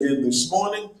in this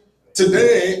morning.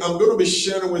 Today, I'm going to be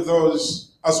sharing with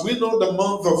us, as we know, the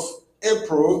month of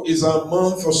April is our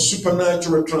month of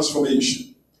supernatural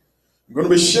transformation. I'm going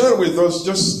to be sharing with us,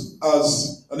 just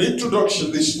as an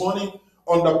introduction this morning,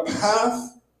 on the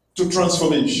path to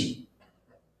transformation.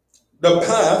 The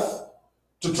path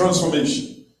to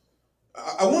transformation.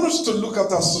 I want us to look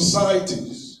at our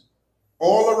societies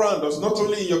all around us, not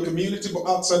only in your community, but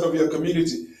outside of your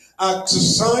community. Our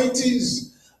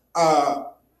societies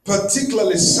are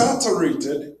particularly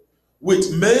saturated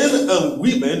with men and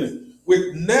women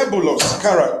with nebulous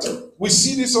character. We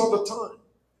see this all the time.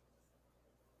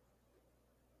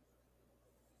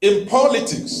 In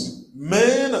politics,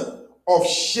 men of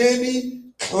shady,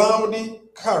 cloudy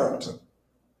character.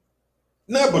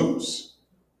 Nebulous.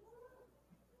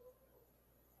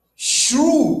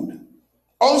 Shrewd,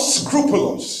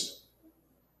 unscrupulous,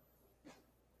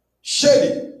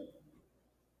 shady.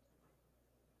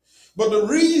 But the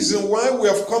reason why we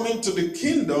have come into the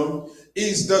kingdom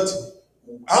is that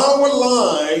our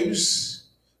lives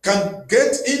can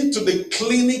get into the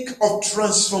clinic of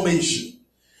transformation.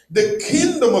 The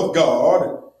kingdom of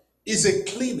God is a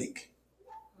clinic.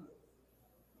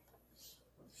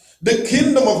 The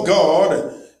kingdom of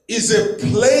God is a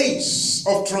place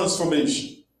of transformation.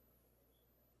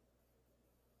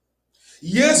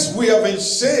 Yes, we have been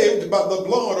saved by the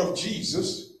blood of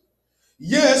Jesus.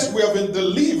 Yes, we have been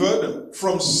delivered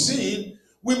from sin.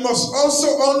 We must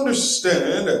also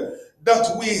understand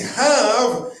that we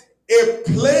have a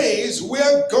place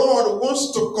where God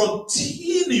wants to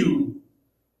continue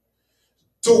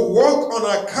to work on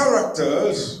our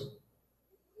characters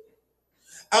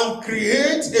and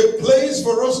create a place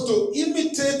for us to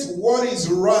imitate what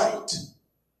is right.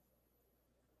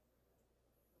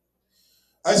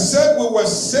 I said we were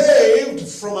saved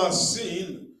from our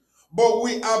sin, but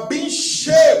we are being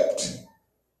shaped.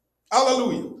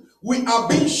 Hallelujah. We are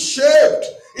being shaped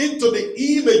into the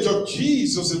image of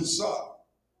Jesus himself.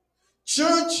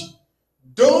 Church,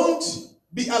 don't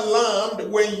be alarmed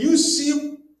when you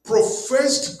see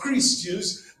professed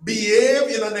Christians behave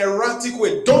in an erratic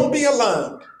way. Don't be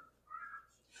alarmed.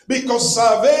 Because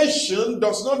salvation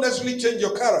does not necessarily change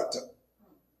your character.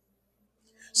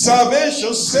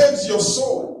 Salvation saves your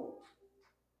soul.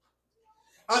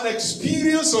 An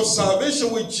experience of salvation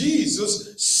with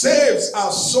Jesus saves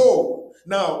our soul.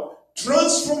 Now,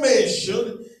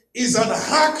 transformation is an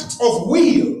act of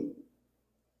will.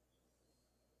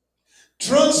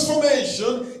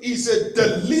 Transformation is a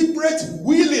deliberate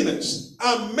willingness.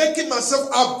 I'm making myself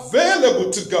available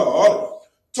to God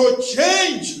to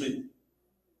change me.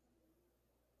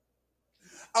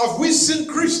 Have we seen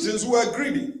Christians who are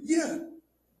greedy? Yeah.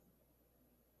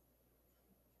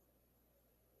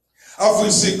 Have we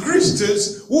seen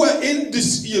Christians who are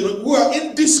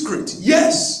indiscreet?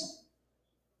 Yes.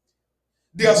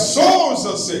 Their souls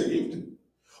are saved,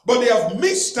 but they have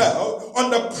missed out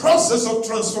on the process of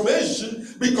transformation,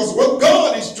 because what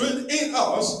God is doing in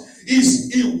us is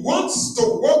He wants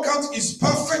to work out His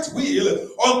perfect will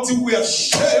until we are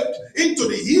shaped into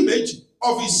the image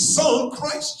of His Son,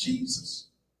 Christ Jesus.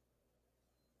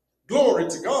 Glory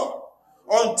to God.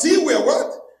 Until we are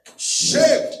what?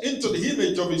 Shaped into the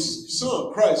image of His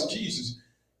Son, Christ Jesus.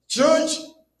 Church,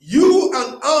 you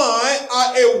and I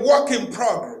are a work in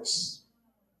progress.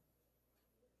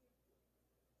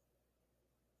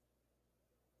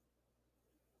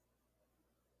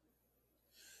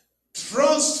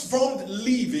 Transformed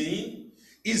living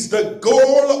is the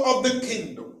goal of the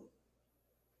kingdom.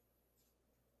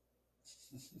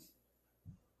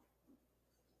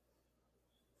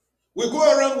 We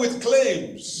go around with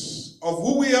claims of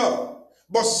who we are,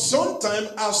 but sometimes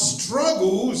our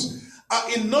struggles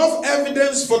are enough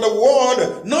evidence for the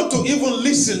world not to even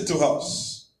listen to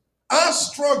us. Our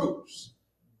struggles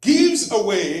gives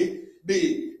away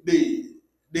the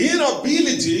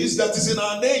inabilities that is in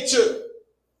our nature.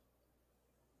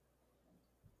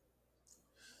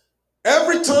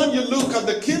 Every time you look at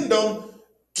the kingdom,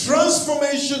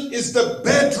 transformation is the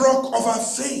bedrock of our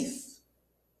faith.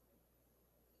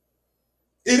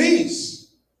 It is.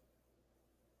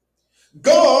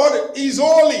 God is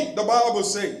holy, the Bible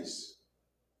says.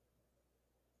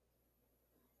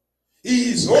 He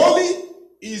is holy,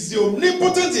 He is the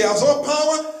omnipotent, He has all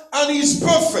power, and He is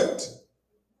perfect.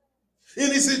 In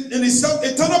his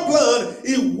eternal plan,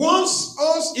 He wants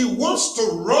to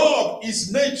rub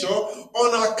His nature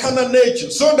on our carnal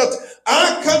nature, so that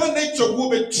our carnal nature will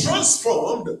be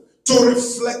transformed to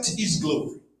reflect His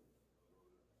glory.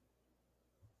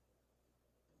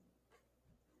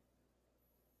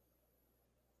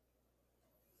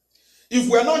 If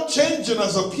we're not changing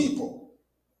as a people,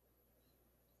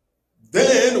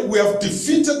 then we have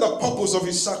defeated the purpose of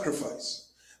his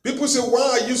sacrifice. People say,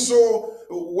 why are you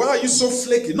so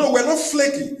flaky? No, we're not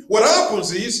flaky. What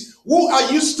happens is, who I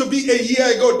used to be a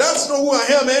year ago, that's not who I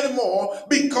am anymore,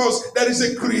 because there is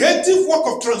a creative work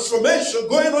of transformation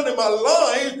going on in my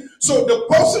life. So the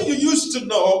person you used to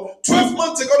know 12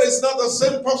 months ago is not the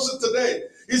same person today.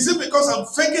 Is it because I'm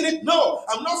faking it? No,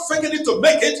 I'm not faking it to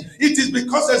make it. It is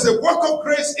because there's a work of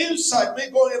grace inside me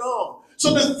going on.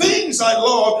 So the things I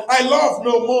love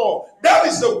no more. That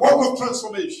is the work of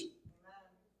transformation.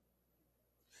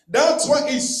 That's why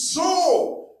it's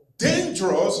so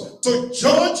dangerous to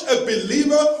judge a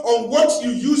believer on what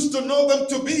you used to know them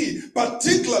to be,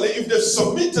 particularly if they've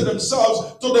submitted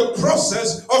themselves to the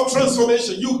process of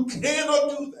transformation. You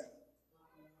cannot do that.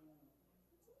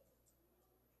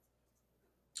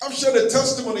 I've shared a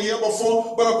testimony here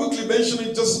before, but I'll quickly mention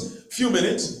in just a few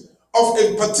minutes of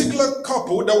a particular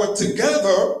couple that were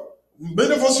together.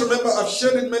 Many of us remember, I've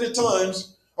shared it many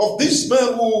times, of this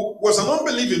man who was an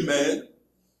unbelieving man,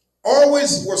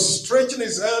 always was stretching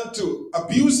his hand to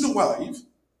abuse the wife.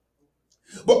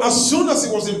 But as soon as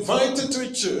he was invited to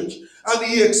a church and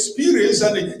he experienced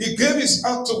and he gave his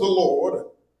heart to the Lord,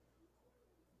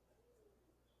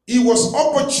 it was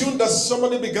opportune that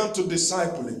somebody began to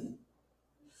disciple him.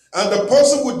 And the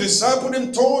person who discipled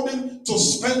him told him to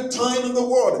spend time in the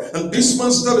Word. And this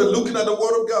man started looking at the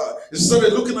Word of God. He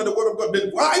started looking at the Word of God.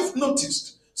 The wife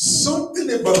noticed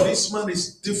something about this man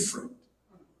is different.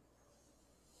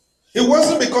 It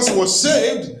wasn't because he was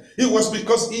saved. It was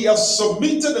because he has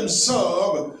submitted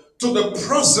himself to the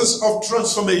process of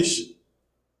transformation.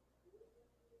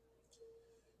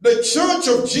 The Church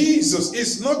of Jesus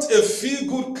is not a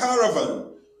feel-good caravan.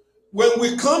 When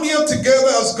we come here together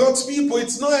as God's people,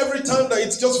 it's not every time that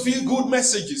it's just feel-good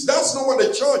messages. That's not what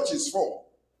the church is for.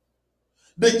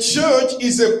 The church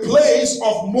is a place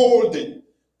of molding,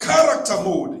 character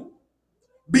molding,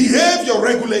 behavior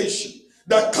regulation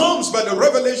that comes by the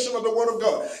revelation of the Word of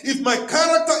God. If my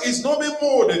character is not being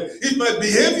molded, if my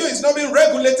behavior is not being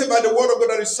regulated by the Word of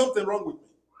God, there is something wrong with me.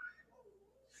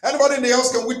 Anybody in the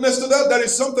house can witness to that? There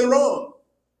is something wrong.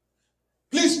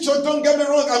 Please, church, don't get me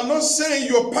wrong. I'm not saying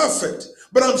you're perfect,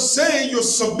 but I'm saying you're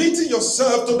submitting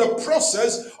yourself to the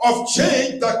process of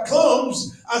change that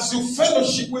comes as you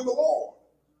fellowship with the Lord.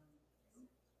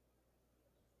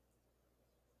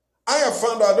 I have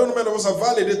found out, I don't know whether I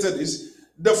validated this,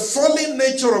 the fallen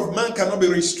nature of man cannot be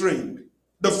restrained.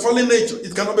 The fallen nature,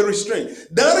 it cannot be restrained.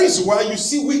 That is why you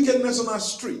see wickedness on our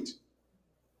street.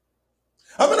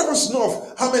 How many of us know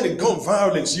of how many gun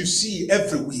violence you see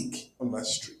every week on our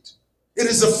street? It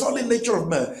is the fallen nature of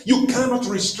man. You cannot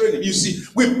restrain it. You see,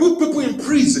 we put people in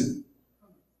prison.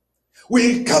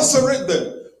 We incarcerate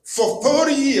them for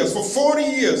 30 years, for 40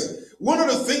 years. One of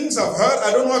the things I've heard,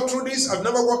 I don't know how true this, I've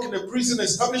never worked in a prison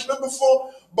establishment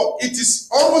before, but it is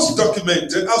almost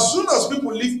documented. As soon as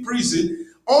people leave prison,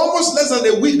 almost less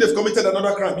than a week, they've committed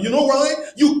another crime. You know why?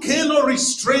 You cannot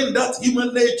restrain that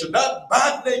human nature, that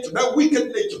bad nature, that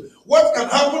wicked nature. What can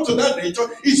happen to that nature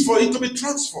is for it to be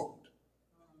transformed.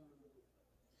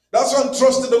 That's why I'm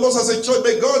trusting the Lord as a church.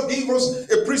 May God give us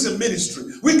a prison ministry.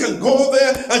 We can go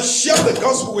there and share the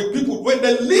gospel with people. When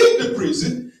they leave the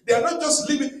prison, they are not just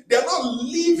living, they are not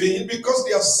living because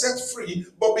they are set free,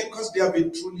 but because they have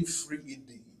been truly free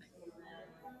indeed.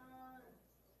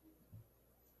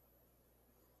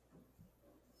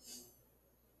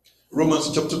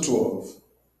 Romans chapter 12.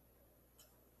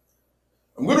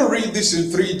 I'm going to read this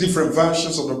in 3 different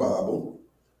versions of the Bible.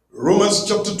 Romans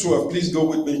chapter 12. Please go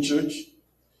with me, church.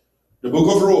 The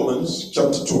book of Romans,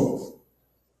 chapter 12.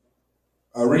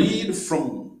 I read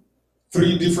from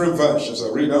 3 different versions. I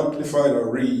read Amplified, I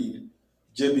read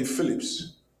J.B.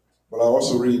 Phillips, but I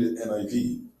also read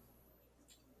NIV.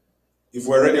 If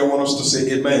we're ready, I want us to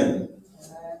say amen.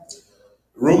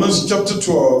 Romans chapter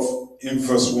 12, in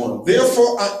verse 1.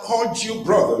 Therefore, I urge you,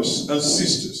 brothers and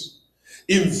sisters,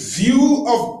 in view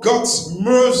of God's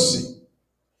mercy,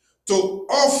 to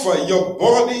offer your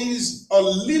bodies a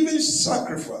living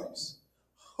sacrifice,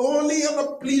 holy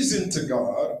and pleasing to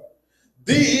God.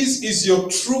 This is your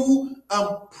true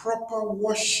and proper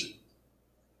worship.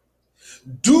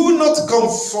 Do not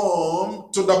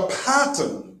conform to the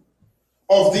pattern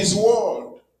of this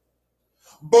world,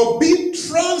 but be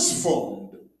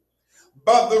transformed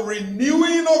by the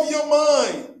renewing of your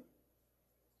mind.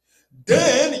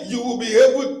 Then you will be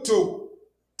able to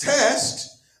test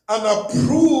and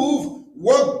approve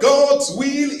what God's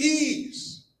will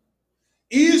is.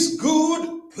 His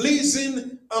good,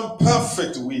 pleasing, and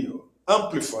perfect will.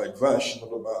 Amplified version of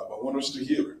the Bible. I want us to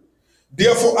hear it.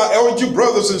 Therefore, I urge you,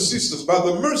 brothers and sisters, by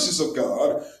the mercies of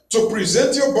God, to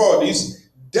present your bodies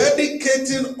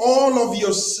dedicating all of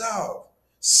yourself,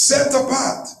 set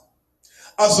apart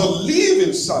as a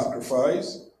living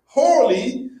sacrifice,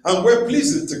 holy and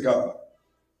well-pleasing to God,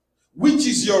 which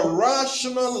is your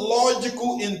rational,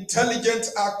 logical, intelligent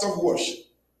act of worship.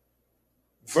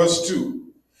 Verse 2.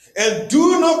 And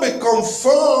do not be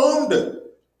conformed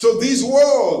to this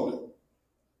world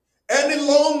any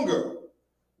longer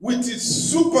with its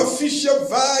superficial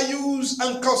values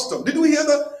and customs. Did we hear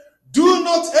that? Do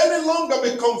not any longer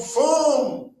be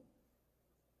conformed.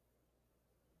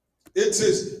 It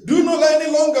says, do not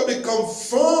any longer be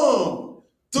conformed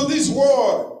to this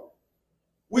world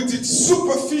with its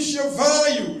superficial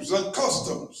values and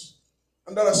customs.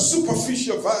 And there are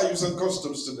superficial values and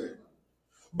customs today.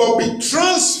 But be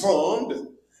transformed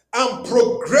and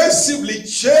progressively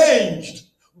changed.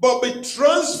 But be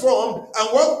transformed and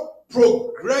what?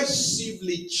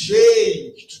 Progressively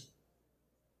changed.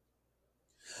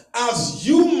 As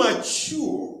you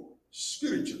mature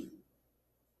spiritually.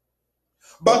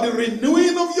 By the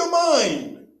renewing of your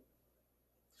mind.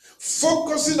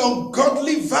 Focusing on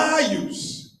godly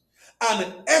values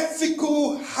and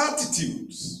ethical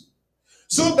attitudes.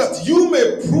 So that you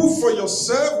may prove for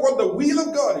yourself what the will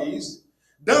of God is,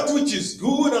 that which is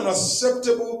good and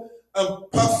acceptable and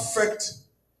perfect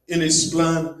in his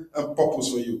plan and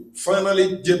purpose for you.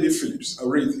 Finally, J.B. Phillips, I'll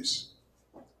read this.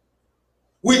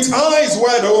 With eyes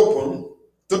wide open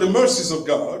to the mercies of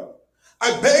God,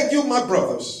 I beg you, my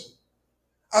brothers,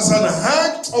 as an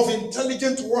act of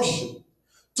intelligent worship,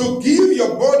 to give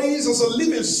your bodies as a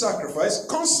living sacrifice,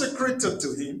 consecrated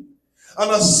to him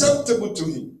and acceptable to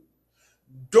him.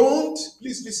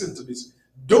 Please listen to this.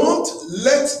 Don't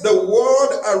let the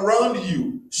world around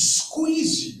you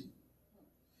squeeze you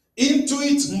into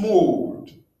its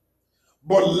mold,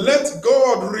 but let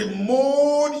God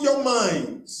remold your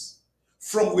minds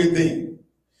from within,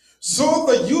 so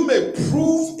that you may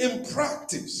prove in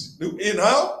practice,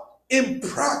 in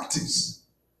practice,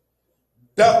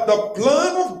 that the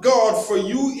plan of God for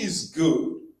you is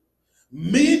good,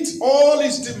 meet all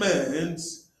his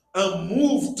demands, and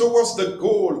move towards the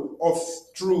goal of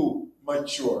true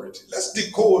maturity. Let's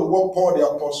decode what Paul the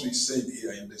Apostle is saying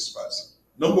here in this passage.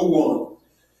 Number one,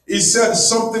 he said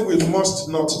something we must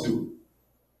not do.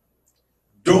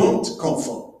 Don't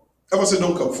conform. Ever say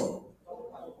don't conform?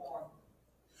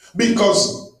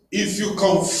 Because if you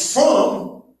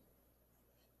conform,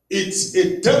 it's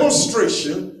a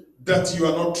demonstration that you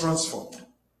are not transformed.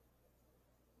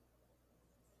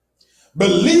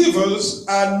 Believers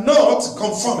are not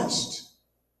conformists.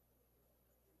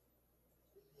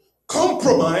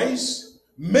 Compromise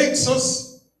makes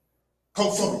us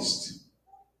conformist.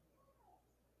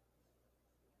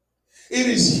 It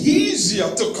is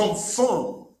easier to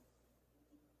conform.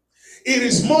 It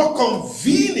is more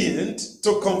convenient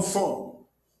to conform.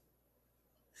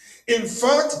 In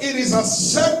fact, it is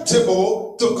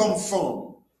acceptable to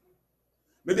conform.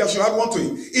 Maybe I should add one to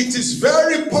it. It is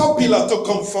very popular to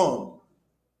conform.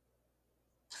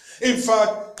 In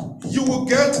fact, you will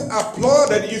get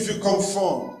applauded if you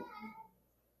conform.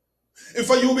 In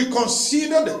fact, you will be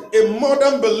considered a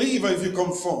modern believer if you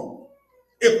conform.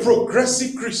 A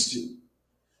progressive Christian.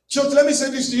 Church, let me say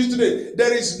this to you today.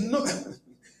 There is no,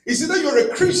 it's either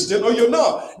you're a Christian or you're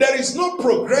not. There is no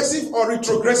progressive or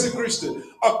retrogressive Christian.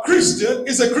 A Christian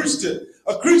is a Christian.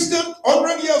 A Christian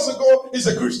 100 years ago is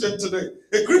a Christian today.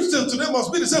 A Christian today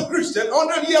must be the same Christian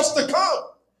 100 years to come.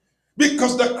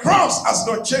 Because the cross has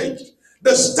not changed.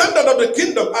 The standard of the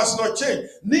kingdom has not changed.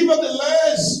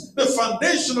 Nevertheless, the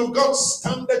foundation of God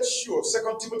standeth sure.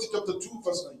 2 Timothy chapter 2,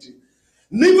 verse 19.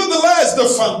 Nevertheless, the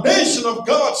foundation of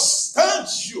God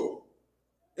stands sure.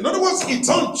 In other words, it's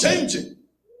unchanging.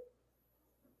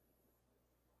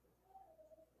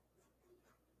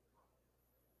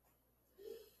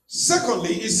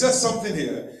 Secondly, it says something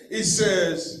here. It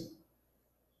says,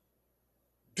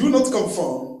 do not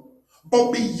conform,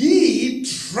 but be ye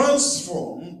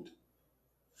transformed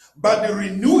by the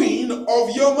renewing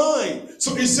of your mind.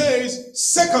 So it says,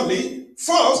 secondly,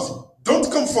 first,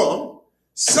 don't conform.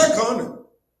 Second,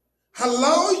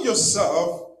 allow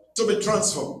yourself to be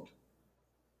transformed.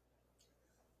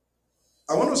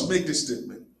 I want us to make this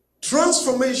statement.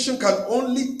 Transformation can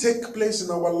only take place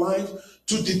in our life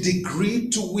to the degree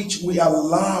to which we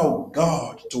allow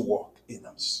God to work in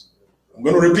us. I'm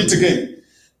going to repeat again.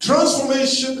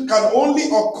 Transformation can only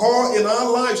occur in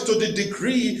our lives to the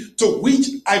degree to which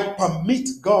I permit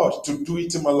God to do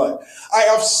it in my life. I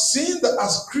have seen that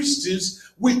as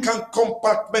Christians, we can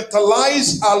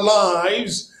compartmentalize our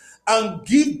lives and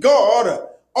give God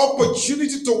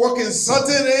opportunity to work in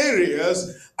certain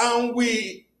areas, and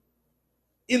we,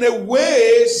 in a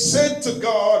way, said to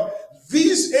God,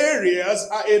 These areas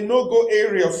are a no-go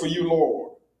area for you,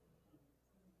 Lord.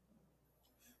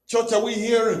 Church, are we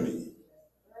hearing me?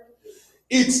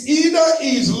 It's either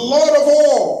he's Lord of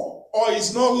all or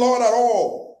he's not Lord at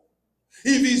all.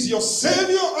 If he's your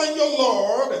Savior and your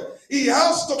Lord, he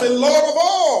has to be Lord of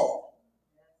all.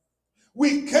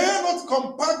 We cannot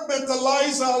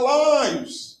compartmentalize our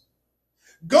lives.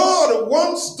 God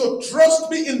wants to trust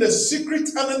me in the secret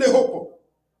and in the open.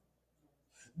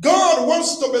 God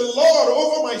wants to be Lord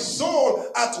over my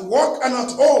soul at work and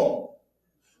at home.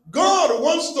 God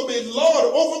wants to be Lord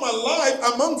over my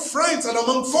life among friends and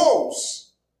among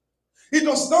foes. It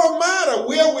does not matter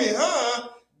where we are.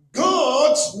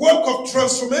 God's work of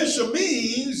transformation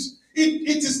means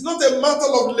it is not a matter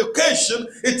of location,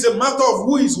 it's a matter of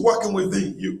who is working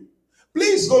within you.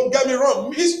 Please don't get me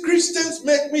wrong. Christians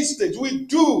make mistakes. We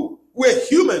do. We're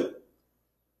human.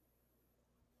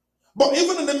 But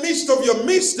even in the midst of your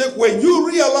mistake, when you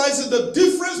realize the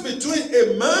difference between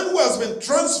a man who has been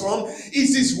transformed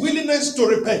is his willingness to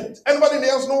repent. Anybody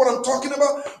else know what I'm talking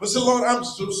about? But say, Lord, I'm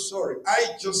so sorry.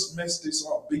 I just messed this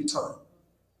up big time.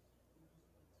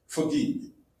 Forgive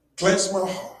me. Cleanse my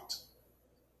heart.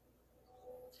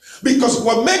 Because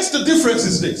what makes the difference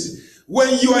is this.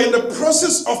 When you are in the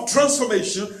process of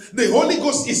transformation, the Holy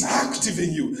Ghost is active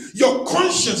in you. Your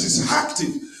conscience is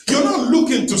active. You're not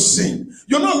looking to sin.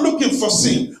 You're not looking for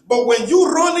sin. But when you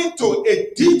run into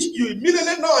a ditch, you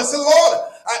immediately know and say, Lord,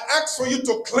 I ask for you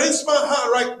to cleanse my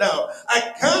heart right now.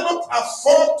 I cannot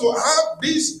afford to have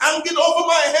this hanging over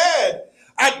my head.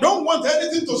 I don't want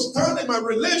anything to stand in my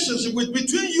relationship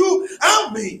between you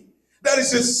and me. There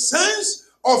is a sense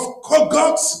of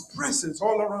God's presence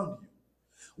all around you.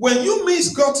 When you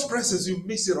miss God's presence, you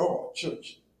miss it all,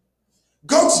 church.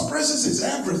 God's presence is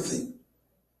everything.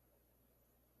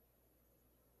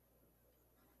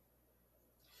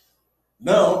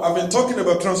 Now, I've been talking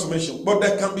about transformation, but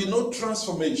there can be no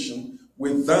transformation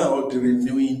without the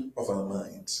renewing of our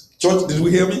minds. Church, did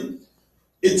we hear me?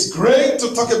 It's great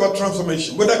to talk about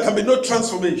transformation, but there can be no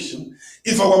transformation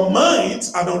if our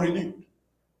minds are not renewed.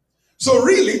 So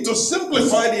really, to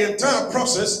simplify the entire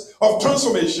process of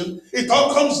transformation, it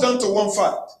all comes down to one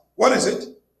fact. What is it?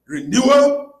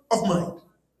 Renewal of mind.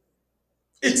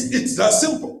 It's that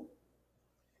simple.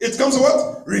 It comes to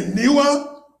what?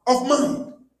 Renewal of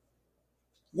mind.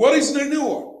 What is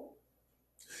renewal?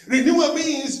 Renewal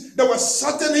means there was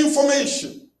certain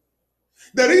information.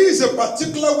 There is a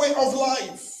particular way of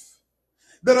life.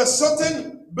 There are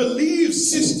certain belief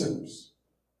systems.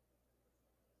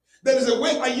 There is a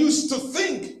way I used to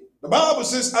think. The Bible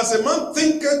says, as a man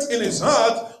thinketh in his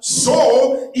heart,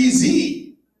 so is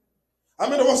he. How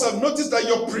many of us have noticed that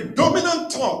your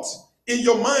predominant thought in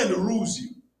your mind rules you?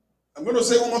 I'm going to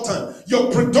say it one more time.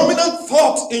 Your predominant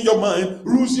thought in your mind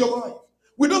rules your life.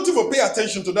 We don't even pay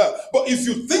attention to that. But if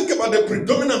you think about the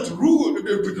predominant rule, the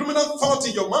predominant thought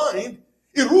in your mind,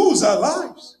 it rules our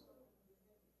lives.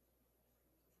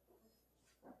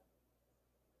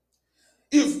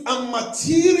 If I'm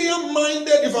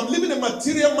material-minded, if I'm living a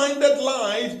material-minded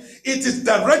life, it is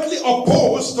directly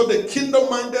opposed to the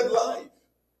kingdom-minded life.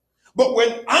 But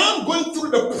when I'm going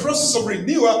through the process of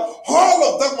renewal,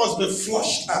 all of that must be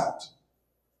flushed out.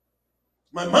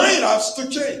 My mind has to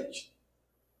change.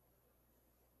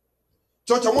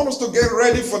 Church, I want us to get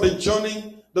ready for the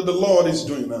journey that the Lord is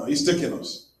doing now. He's taking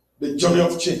us. The journey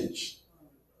of change.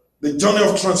 The journey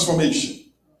of transformation.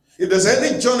 If there's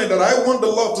any journey that I want the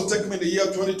Lord to take me in the year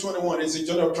 2021, it's a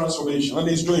journey of transformation. And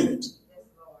He's doing it.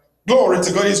 Glory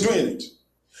to God, He's doing it.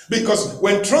 Because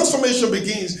when transformation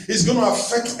begins, it's going to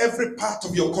affect every part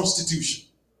of your constitution.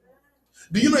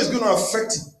 Do you know it's going to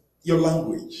affect your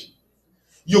language?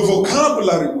 Your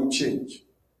vocabulary will change.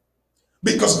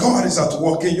 Because God is at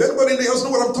work in you. Anybody else know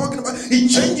what I'm talking about? He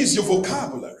changes your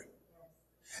vocabulary.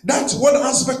 That's one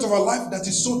aspect of our life that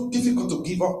is so difficult to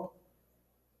give up.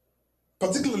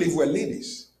 Particularly if we're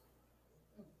ladies.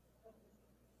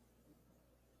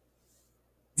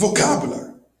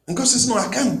 Vocabulary. And God says, no, I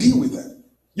can't deal with that.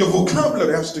 Your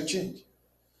vocabulary has to change.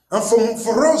 And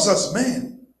for us as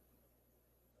men,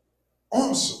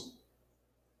 also,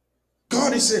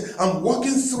 God is saying, I'm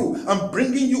walking through, I'm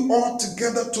bringing you all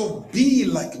together to be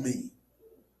like me.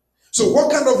 So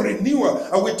what kind of renewal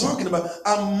are we talking about?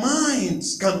 Our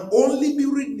minds can only be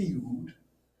renewed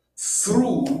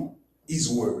through His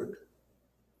word.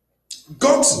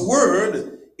 God's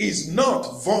word is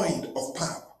not void of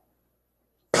power.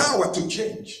 Power to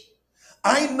change.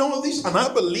 I know this and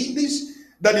I believe this,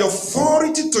 that the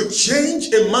authority to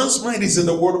change a man's mind is in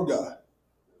the word of God.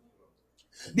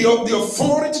 The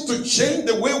authority to change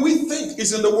the way we think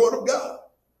is in the word of God.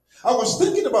 I was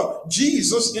thinking about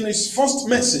Jesus in his first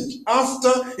message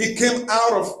after he came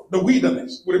out of the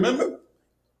wilderness. Remember?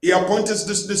 He appointed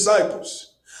his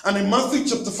disciples. And in Matthew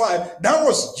chapter 5, that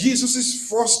was Jesus'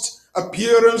 first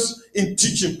appearance in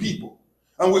teaching people.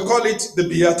 And we call it the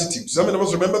Beatitudes. How many of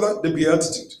us remember that? The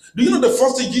Beatitudes. Do you know the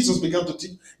first thing Jesus began to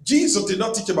teach? Jesus did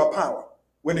not teach about power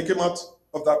when he came out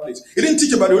of that place. He didn't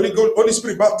teach about the Holy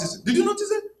Spirit baptism. Did you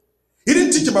notice it? He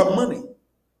didn't teach about money.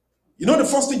 You know the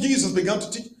first thing Jesus began to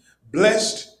teach?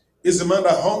 Blessed is the man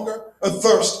that hunger and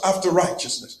thirst after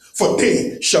righteousness, for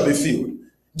they shall be filled.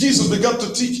 Jesus began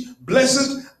to teach,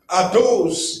 blessed are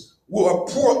those who are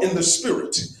poor in the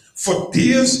spirit, for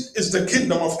theirs is the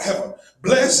kingdom of heaven.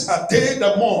 Blessed are they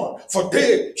that mourn, for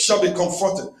they shall be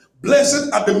comforted.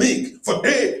 Blessed are the meek, for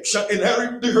they shall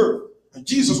inherit the earth. And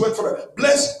Jesus went for that.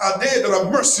 Blessed are they that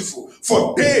are merciful,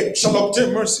 for they shall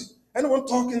obtain mercy. Anyone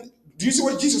talking? Do you see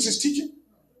what Jesus is teaching?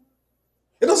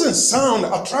 It doesn't sound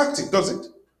attractive, does it?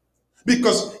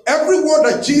 Because every word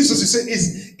that Jesus is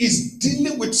saying is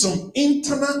dealing with some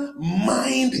internal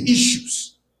mind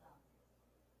issues.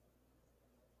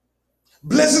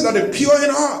 Blessed are the pure in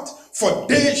heart, for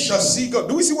they shall see God.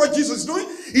 Do we see what Jesus is doing?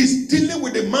 He's dealing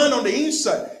with the man on the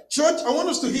inside. Church, I want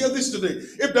us to hear this today.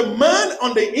 If the man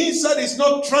on the inside is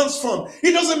not transformed,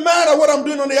 it doesn't matter what I'm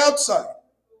doing on the outside.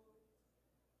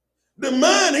 The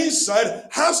man inside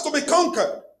has to be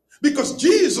conquered. Because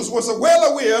Jesus was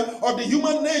well aware of the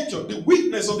human nature, the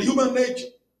weakness of the human nature.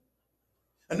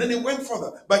 And then he went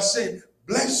further by saying,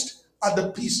 blessed are the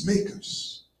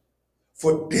peacemakers,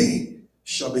 for they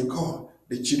shall be called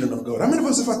the children of God. How many of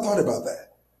us ever thought about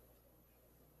that?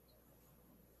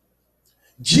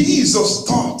 Jesus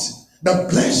taught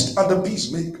that blessed are the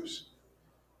peacemakers.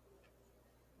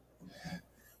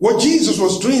 What Jesus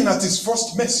was doing at his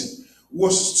first message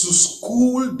was to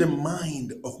school the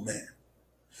mind of man.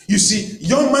 You see,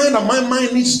 your mind and my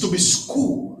mind needs to be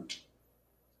schooled.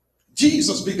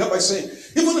 Jesus began by saying,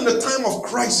 even in the time of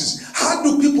crisis, how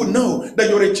do people know that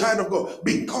you're a child of God?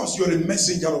 Because you're a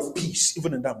messenger of peace,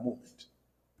 even in that moment.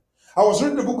 I was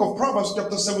reading the book of Proverbs,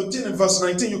 chapter 17 and verse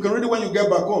 19. You can read it when you get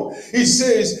back home. It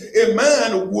says, a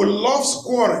man who loves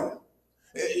quarrel.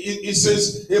 It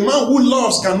says, a man who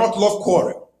loves cannot love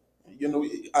quarrel. You know,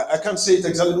 I can't say it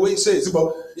exactly the way it says,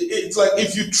 but it's like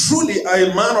if you truly are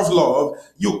a man of love,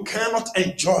 you cannot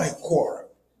enjoy quarrel.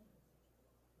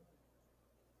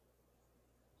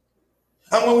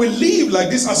 And when we live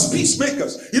like this as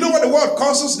peacemakers, you know what the world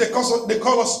calls us? They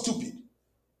call us stupid.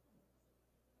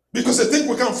 Because they think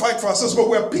we can't fight for ourselves, but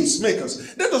we're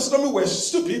peacemakers. That does not mean we're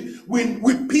stupid.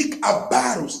 We pick our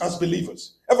battles as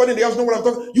believers. Everybody in the house know what I'm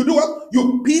talking about? You do what?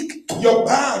 You pick your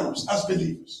battles as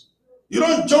believers. You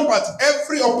don't jump at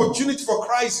every opportunity for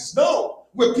crisis. No,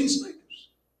 we're peacemakers.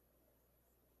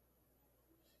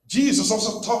 Jesus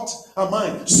also taught our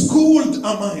mind, schooled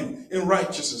our mind in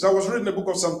righteousness. I was reading the book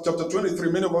of Psalm chapter 23.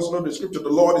 Many of us know the scripture. The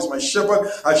Lord is my shepherd,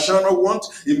 I shall not want.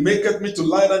 He maketh me to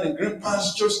lie down in green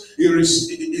pastures. He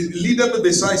leadeth me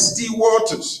beside still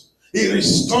waters. He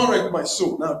restoreth my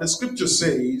soul. Now the scripture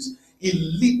says, he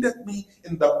leadeth me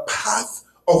in the path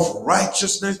of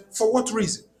righteousness. For what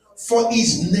reason? For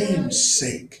his name's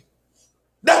sake.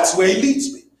 That's where he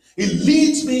leads me. He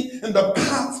leads me in the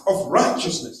path of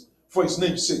righteousness for his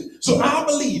name's sake. So I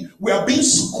believe we are being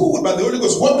schooled by the Holy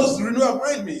Ghost. What does the renewal of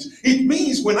mind mean? It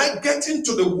means when I get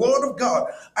into the word of God,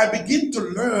 I begin to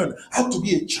learn how to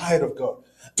be a child of God,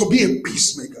 to be a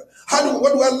peacemaker.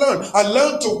 What do I learn? I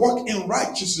learn to walk in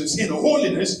righteousness, in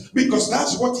holiness, because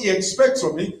that's what he expects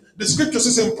from me. The scripture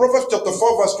says in Proverbs chapter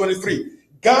 4 verse 23,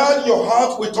 guard your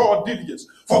heart with all diligence,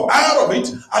 for out of it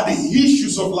are the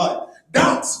issues of life.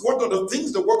 That's one of the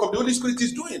things the work of the Holy Spirit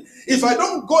is doing. If I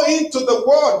don't go into the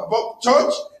word, but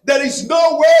church, there is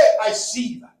no way I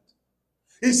see that.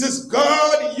 It says,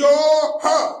 guard your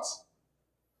heart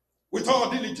with all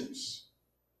diligence.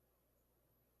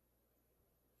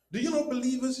 Do you know,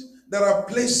 believers, there are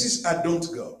places I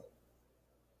don't go.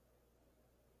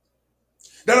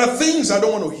 There are things I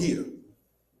don't want to hear.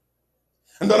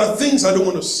 And there are things I don't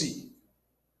want to see.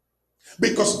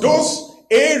 Because those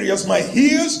areas, my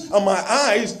ears and my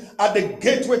eyes, are the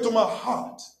gateway to my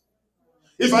heart.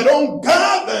 If I don't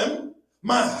guard them,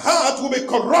 my heart will be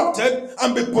corrupted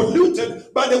and be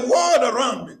polluted by the world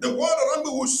around me. The world around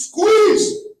me will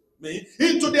squeeze me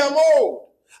into their mold.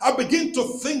 I begin to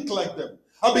think like them.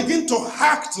 I begin to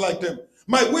act like them.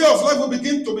 My way of life will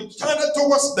begin to be channeled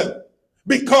towards them.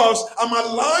 Because I'm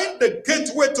allowing the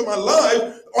gateway to my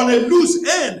life on a loose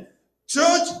end.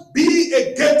 Church, be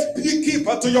a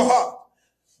gatekeeper to your heart.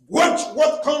 Watch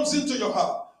what comes into your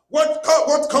heart.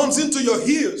 What comes into your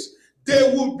ears.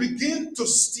 They will begin to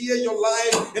steer your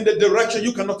life in the direction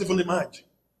you cannot even imagine.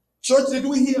 Church, did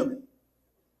we hear me?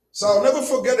 So I'll never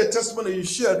forget the testimony you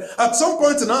shared. At some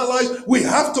point in our lives, we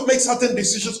have to make certain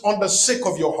decisions on the sake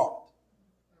of your heart.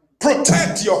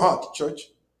 Protect your heart, church.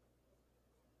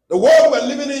 The world we're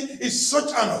living in is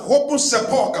such an open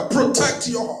sepulchre. Protect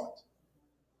your heart.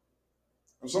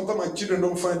 And sometimes my children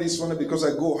don't find this funny because I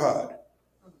go hard.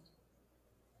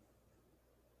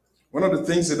 One of the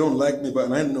things they don't like me, but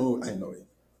I know it.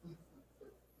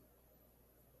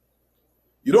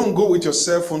 You don't go with your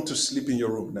cell phone to sleep in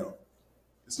your room now.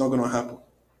 It's not going to happen.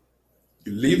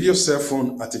 You leave your cell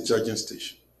phone at a charging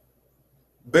station.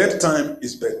 Bedtime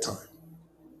is bedtime.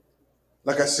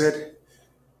 Like I said,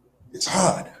 it's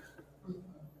hard,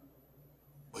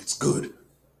 but it's good.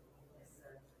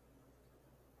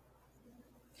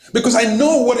 Because I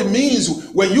know what it means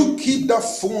when you keep that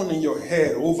phone in your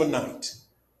head overnight.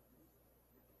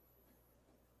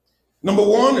 Number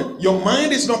one, your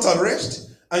mind is not at rest,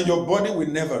 and your body will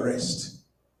never rest.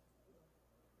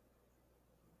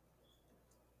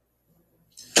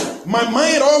 My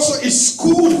mind also is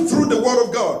schooled through the Word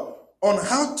of God on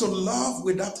how to love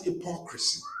without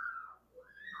hypocrisy.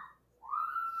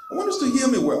 I want us to hear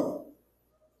me well.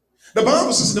 The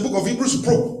Bible says in the book of Hebrews,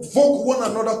 provoke one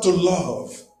another to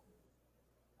love.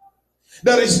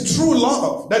 That is true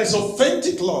love. That is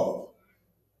authentic love.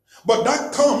 But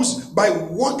that comes by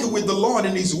walking with the Lord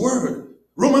in His Word.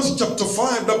 Romans chapter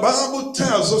 5, the Bible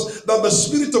tells us that the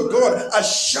Spirit of God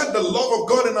has shed the love of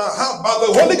God in our heart by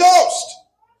the Holy Ghost.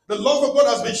 The love of God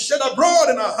has been shed abroad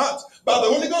in our hearts by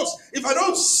the Holy Ghost. If I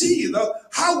don't see that,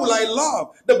 how will I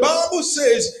love? The Bible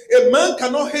says a man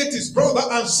cannot hate his brother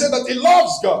and say that he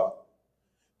loves God.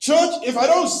 Church, if I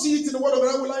don't see it in the Word of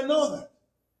God, how will I know that?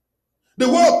 The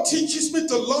Word teaches me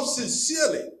to love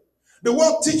sincerely. The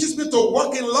Word teaches me to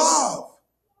walk in love.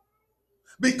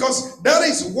 Because that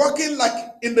is walking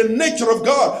like in the nature of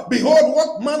God. Behold,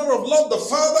 what manner of love the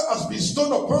Father has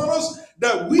bestowed upon us,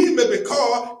 that we may be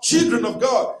called children of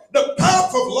God. The path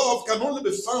of love can only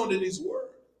be found in His Word.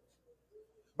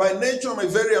 By nature, I'm a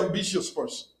very ambitious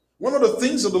person. One of the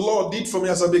things that the Lord did for me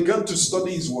as I began to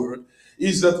study His Word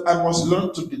is that I must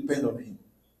learn to depend on Him.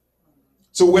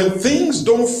 So when things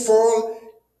don't fall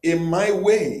in my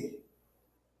way,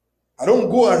 I don't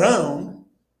go around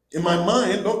in my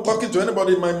mind, not talking to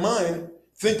anybody in my mind,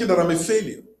 thinking that I'm a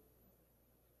failure.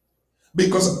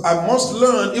 Because I must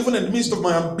learn, even in the midst of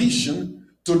my ambition,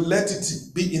 to let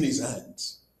it be in His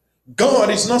hands. God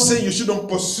is not saying you shouldn't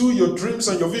pursue your dreams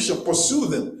and your vision. Pursue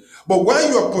them. But while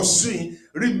you are pursuing,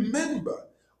 remember,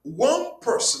 one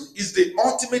person is the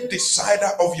ultimate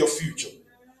decider of your future.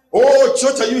 Oh,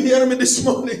 church, are you hearing me this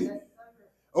morning?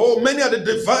 Oh, many are the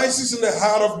devices in the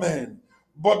heart of man,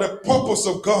 but the purpose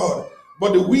of God,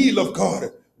 but the will of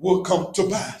God will come to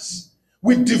pass.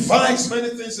 We devise many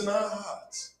things in our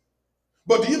hearts.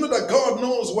 But do you know that God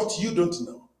knows what you don't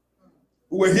know?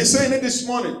 Well, He's saying it this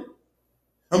morning.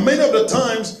 And many of the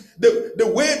times,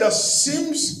 the way that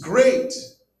seems great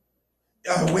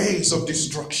are ways of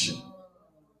destruction.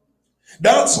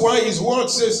 That's why His Word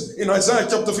says in Isaiah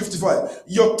chapter 55,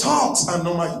 your thoughts are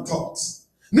not my thoughts,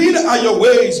 neither are your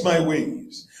ways my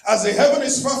ways. As the heaven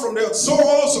is far from the earth, so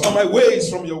also are my ways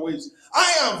from your ways.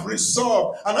 I have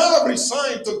resolved and I have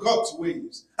resigned to God's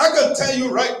ways. I can tell you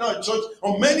right now, church,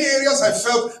 on many areas I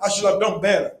felt I should have done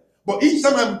better. But each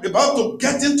time I'm about to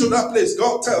get into that place,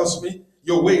 God tells me,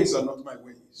 your ways are not my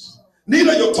ways.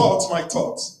 Neither your thoughts my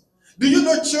thoughts. Do you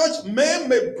know, church, man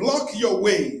may block your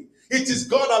way. It is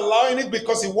God allowing it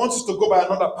because He wants you to go by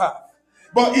another path.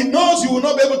 But He knows you will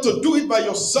not be able to do it by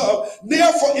yourself.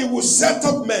 Therefore, He will set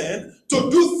up men to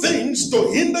do things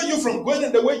to hinder you from going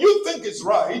in the way you think is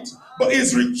right, but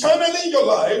He's rechanneling your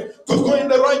life to go in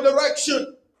the right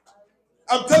direction.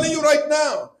 I'm telling you right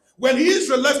now, when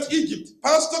Israel left Egypt,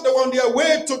 Pastor, they were on their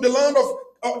way to the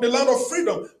land of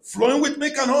freedom, flowing with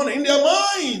milk and honey. In their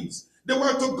minds, they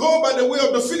were to go by the way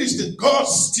of the Philistines. God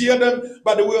steered them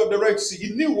by the way of the Red Sea.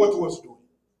 He knew what He was doing.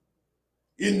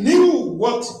 He knew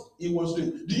what He was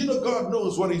doing. Do you know God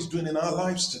knows what He's doing in our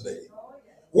lives today?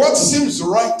 What seems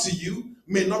right to you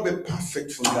may not be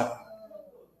perfect for God.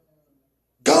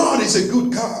 God is a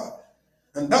good God.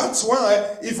 And that's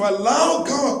why if I allow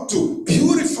God to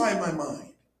purify my mind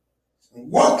and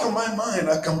work on my mind,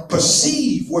 I can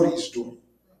perceive what He's doing.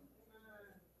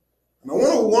 And I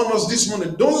want to warn us this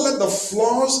morning, don't let the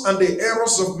flaws and the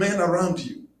errors of men around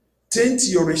you taint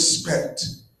your respect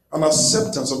and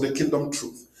acceptance of the kingdom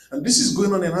truth. And this is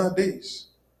going on in our days.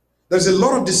 There's a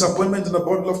lot of disappointment in the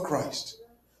body of Christ.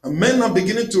 And men are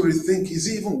beginning to rethink, is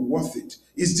it even worth it?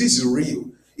 Is this real?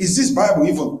 Is this Bible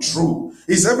even true?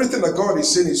 Is everything that God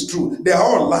is saying is true? They are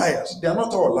all liars. They are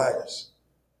not all liars.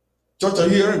 Church, are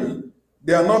you hearing me?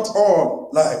 They are not all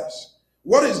liars.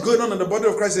 What is going on in the body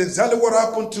of Christ is exactly what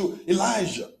happened to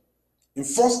Elijah. In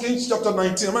 1 Kings chapter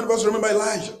 19, how many of us remember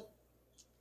Elijah?